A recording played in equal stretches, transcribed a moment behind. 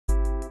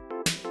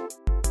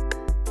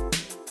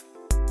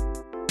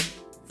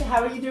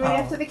how are you doing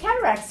after the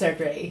cataract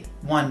surgery?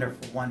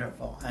 Wonderful,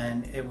 wonderful.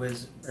 And it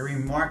was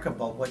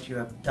remarkable what you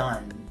have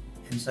done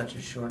in such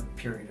a short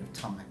period of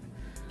time.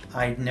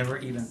 I never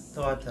even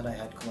thought that I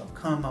had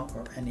glaucoma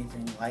or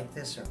anything like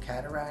this, or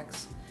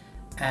cataracts.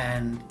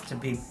 And to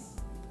be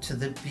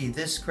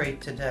this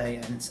great today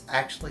and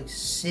actually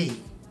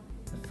see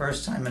the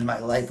first time in my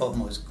life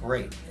almost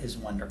great is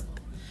wonderful.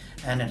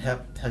 And it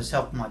has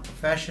helped my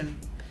profession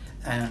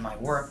and my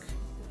work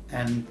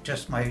and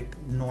just my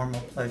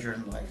normal pleasure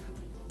in life.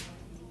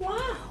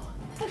 Wow,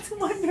 that's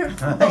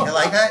wonderful. You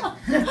like that?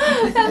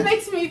 That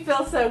makes me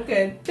feel so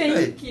good.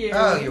 Thank you.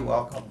 Oh, you're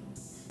welcome.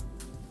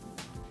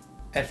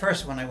 At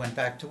first, when I went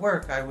back to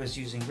work, I was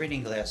using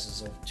reading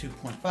glasses of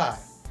 2.5.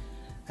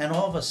 And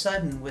all of a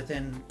sudden,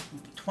 within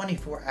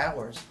 24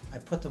 hours, I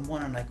put them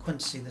on and I couldn't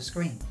see the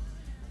screen.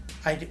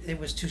 It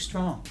was too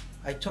strong.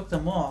 I took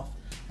them off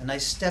and I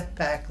stepped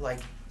back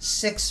like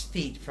 6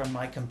 feet from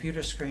my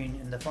computer screen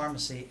in the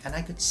pharmacy and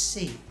I could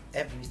see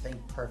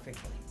everything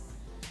perfectly.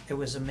 It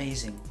was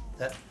amazing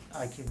that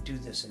I could do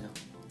this now.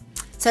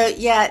 So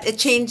yeah, it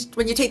changed.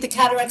 When you take the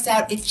cataracts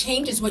out, it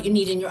changes what you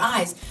need in your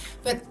eyes.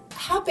 But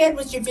how bad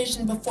was your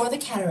vision before the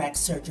cataract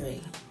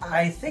surgery?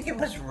 I think it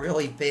was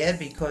really bad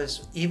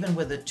because even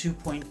with a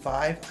 2.5,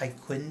 I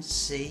couldn't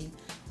see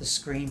the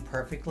screen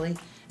perfectly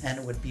and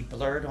it would be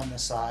blurred on the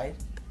side.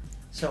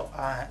 So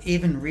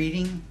even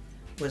reading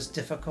was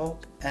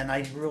difficult, and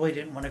I really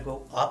didn't want to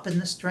go up in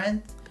the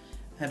strength,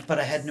 but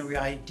I had no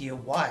idea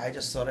why. I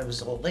just thought it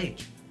was old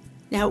age.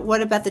 Now,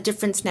 what about the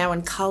difference now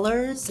in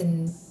colors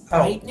and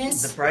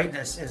brightness? Oh, the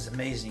brightness is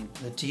amazing.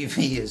 The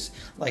TV is,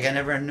 like, I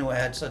never knew I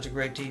had such a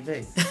great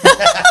TV.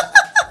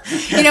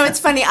 You know,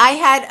 it's funny. I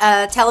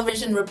had a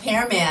television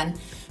repairman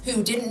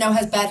who didn't know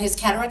how bad his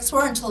cataracts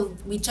were until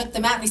we took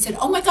them out. And he said,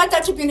 "Oh my God,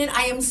 Dr. Bunin,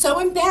 I am so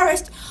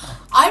embarrassed.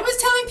 I was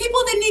telling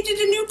people they needed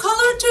a new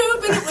color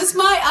tube and it was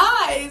my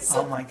eyes."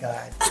 Oh my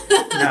God.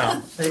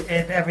 No,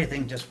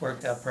 everything just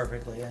worked out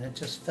perfectly and it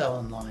just fell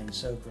in line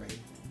so great.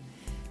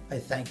 I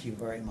thank you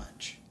very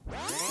much.